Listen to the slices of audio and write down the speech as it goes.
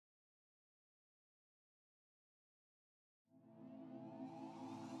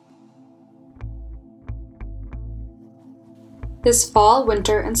This fall,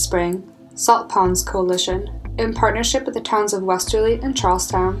 winter, and spring, Salt Ponds Coalition, in partnership with the towns of Westerly and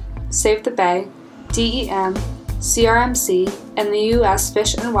Charlestown, Save the Bay, DEM, CRMC, and the U.S.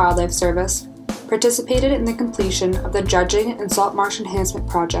 Fish and Wildlife Service, participated in the completion of the Dredging and Salt Marsh Enhancement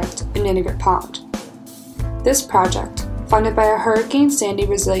Project in Ninigret Pond. This project, funded by a Hurricane Sandy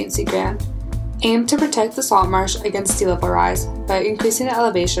Resiliency grant, aimed to protect the salt marsh against sea level rise by increasing the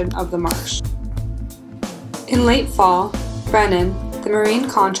elevation of the marsh. In late fall, Brennan, the marine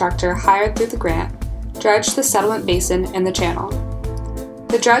contractor hired through the grant, dredged the settlement basin and the channel.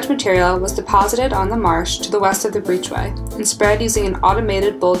 The dredge material was deposited on the marsh to the west of the breachway and spread using an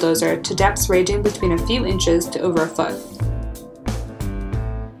automated bulldozer to depths ranging between a few inches to over a foot.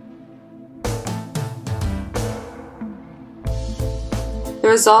 The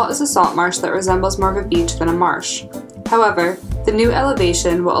result is a salt marsh that resembles more of a beach than a marsh. However, the new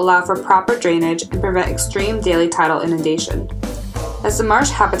elevation will allow for proper drainage and prevent extreme daily tidal inundation. As the marsh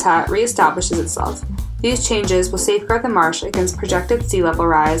habitat reestablishes itself, these changes will safeguard the marsh against projected sea level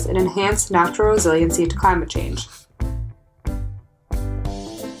rise and enhance natural resiliency to climate change.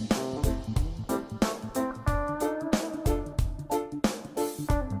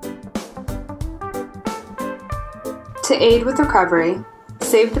 To aid with recovery,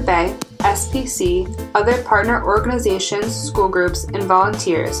 Save the Bay, SPC, other partner organizations, school groups, and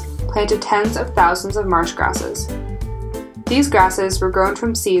volunteers planted tens of thousands of marsh grasses. These grasses were grown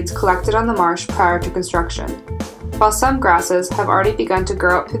from seeds collected on the marsh prior to construction. While some grasses have already begun to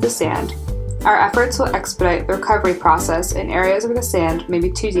grow up through the sand, our efforts will expedite the recovery process in areas where the sand may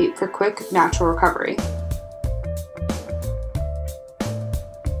be too deep for quick, natural recovery.